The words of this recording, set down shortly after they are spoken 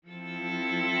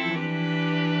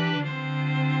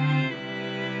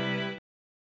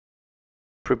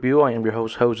Reviw. I am your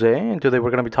host Jose, and today we're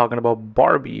going to be talking about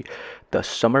Barbie, the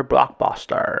summer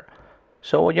blockbuster.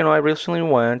 So, I recently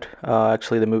went.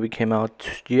 Actually, the movie came out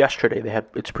yesterday. They had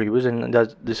its previews, and I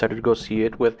decided to go see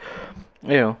it with,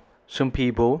 some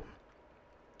people,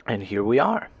 and here we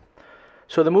are.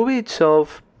 So, the movie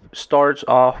itself starts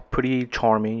off pretty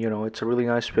charming. It's a really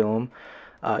nice film.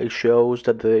 It shows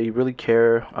that they really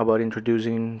care about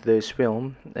introducing this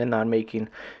film and not making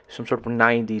some sort of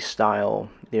 90s style,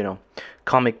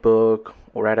 comic book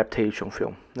or adaptation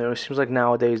film. It seems like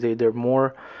nowadays they're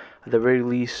more, at the very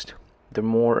least, they're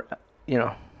more,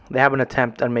 they have an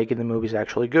attempt at making the movies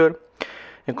actually good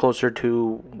and closer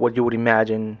to what you would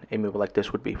imagine a movie like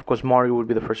this would be. Of course, Mario would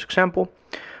be the first example,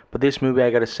 but this movie,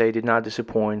 I gotta say, did not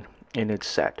disappoint in its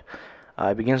set.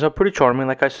 It begins up pretty charming,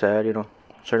 like I said,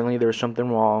 Certainly, there's something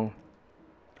wrong.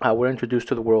 We're introduced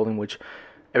to the world in which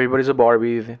everybody's a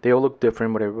Barbie. They all look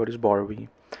different, but everybody's Barbie.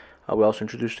 We're also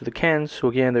introduced to the Kens, so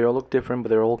again, they all look different, but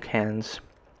they're all Kens.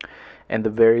 And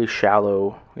the very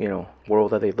shallow,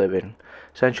 world that they live in.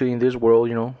 Essentially, in this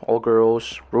world, all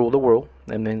girls rule the world,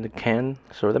 and then the Kens,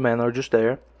 or the men, are just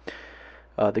there.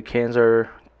 The Kens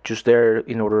are just there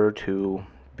in order to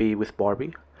be with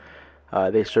Barbie.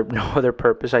 They serve no other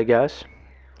purpose, I guess.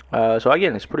 So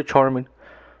again, it's pretty charming.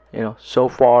 So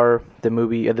far the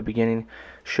movie at the beginning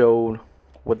showed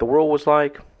what the world was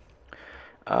like.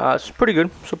 It's pretty good.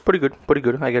 So pretty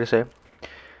good. I gotta say.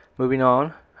 Moving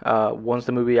on. Once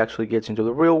the movie actually gets into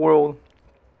the real world,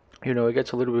 it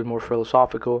gets a little bit more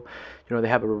philosophical. They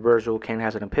have a reversal. Ken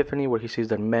has an epiphany where he sees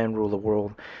that men rule the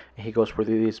world, and he goes for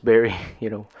this very,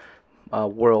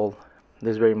 world.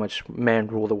 This very much men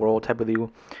rule the world type of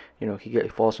deal. He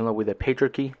falls in love with the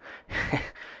patriarchy.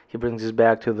 He brings this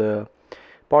back to the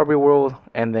Barbie world,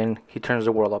 and then he turns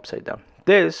the world upside down.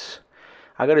 This,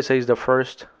 I gotta say, is the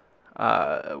first,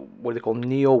 what they call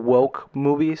neo-woke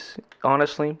movies,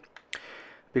 honestly,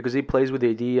 because he plays with the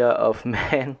idea of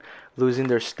men losing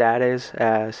their status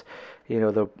as,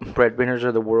 the breadwinners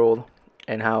of the world,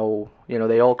 and how,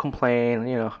 they all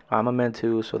complain, I'm a man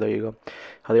too, so there you go.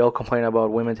 How they all complain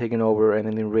about women taking over, and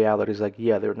then in reality, it's like,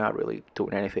 yeah, they're not really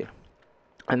doing anything.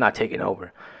 And not taking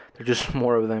over. They're just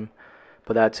more of them.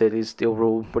 But that's it. He's still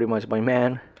ruled pretty much by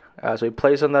man. So he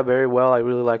plays on that very well. I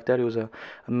really liked that. It was a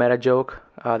meta joke.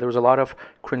 There was a lot of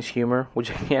cringe humor, which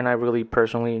again I really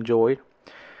personally enjoyed.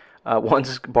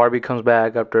 Once Barbie comes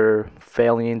back after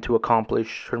failing to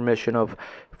accomplish her mission of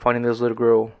finding this little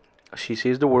girl, she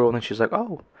sees the world and she's like,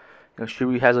 oh,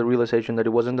 she has a realization that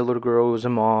it wasn't the little girl, it was the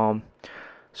mom.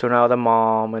 So now the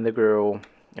mom and the girl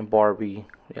and Barbie,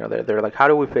 they're like, how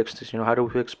do we fix this? How do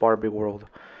we fix Barbie world?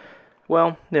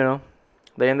 Well,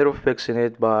 they ended up fixing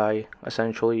it by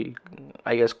essentially,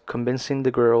 I guess, convincing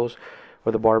the girls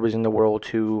or the Barbies in the world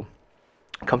to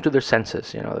come to their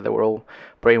senses, that they were all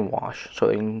brainwashed. So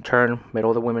they in turn made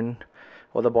all the women,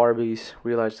 all the Barbies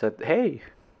realize that, hey,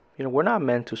 we're not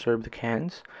meant to serve the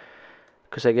cans.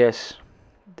 Because I guess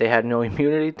they had no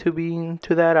immunity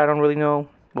to that. I don't really know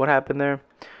what happened there.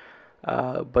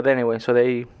 But anyway, so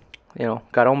they,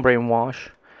 got on brainwash.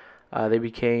 They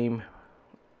became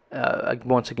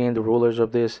once again the rulers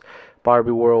of this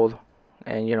Barbie world,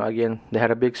 and again they had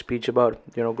a big speech about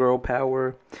girl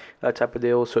power, that type of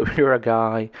deal. So if you're a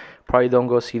guy, probably don't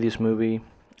go see this movie.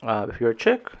 If you're a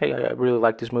chick, hey, I really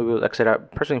like this movie. Like I said, I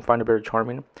personally find it very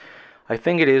charming. I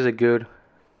think it is a good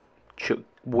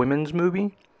women's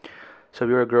movie. So if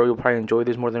you're a girl, you'll probably enjoy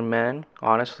this more than men.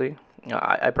 Honestly,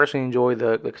 I personally enjoy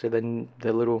like I said,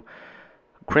 the little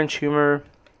cringe humor,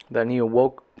 the neo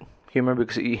woke humor,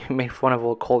 because he made fun of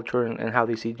all culture and how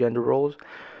they see gender roles.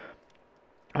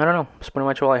 I don't know. That's pretty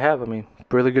much all I have. I mean,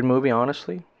 really good movie,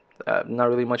 honestly. Not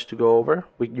really much to go over.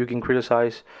 You can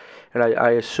criticize, and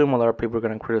I assume a lot of people are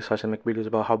going to criticize and make videos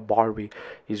about how Barbie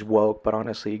is woke, but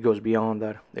honestly, it goes beyond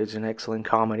that. It's an excellent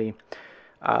comedy.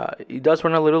 It does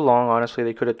run a little long, honestly.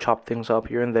 They could have chopped things up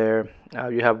here and there.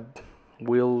 You have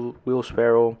Will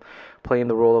Ferrell playing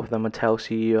the role of the Mattel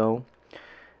CEO.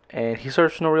 And he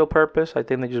serves no real purpose. I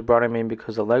think they just brought him in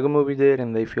because the Lego movie did,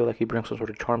 and they feel like he brings some sort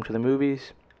of charm to the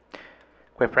movies.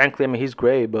 Quite frankly, I mean, he's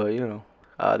great, but,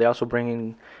 they also bring in,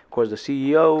 of course, the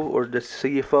CEO or the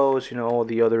CFOs, all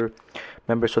the other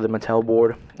members of the Mattel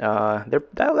board.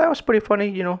 That was pretty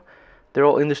funny, They're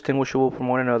all indistinguishable from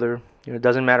one another. It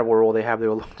doesn't matter what role they have, they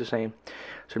all look the same.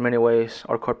 So in many ways,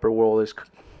 our corporate world is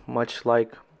much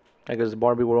like, I guess, the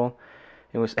Barbie world.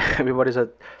 It was everybody's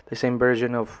the same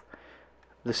version of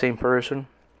the same person,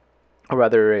 or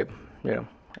rather,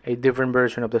 a different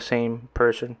version of the same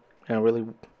person. Really,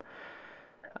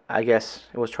 I guess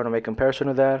it was trying to make comparison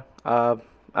to that.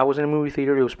 I was in a movie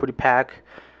theater. It was pretty packed.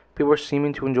 People were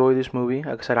seeming to enjoy this movie.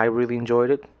 Like I said, I really enjoyed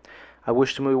it. I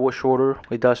wish the movie was shorter.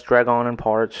 It does drag on in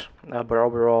parts, but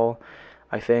overall,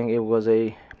 I think it was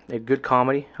a good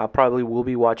comedy. I probably will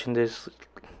be watching this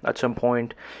at some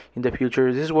point in the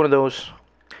future. This is one of those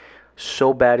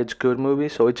so bad it's good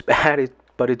movies. So it's bad,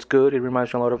 but it's good. It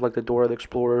reminds me a lot of like the Dora the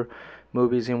Explorer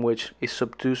movies, in which it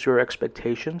subdues your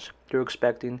expectations. You're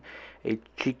expecting a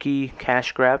cheeky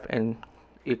cash grab, and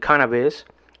it kind of is,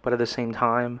 but at the same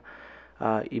time,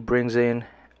 it brings in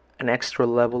an extra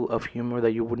level of humor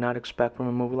that you would not expect from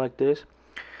a movie like this.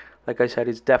 Like I said,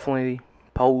 it's definitely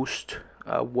post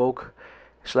woke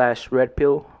slash red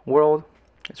pill world.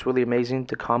 It's really amazing.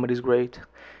 The comedy's great.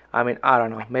 I mean, I don't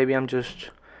know. Maybe I'm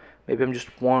just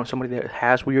one somebody that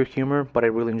has weird humor, but I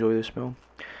really enjoy this film.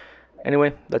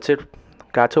 Anyway, that's it.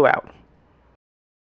 Gato out.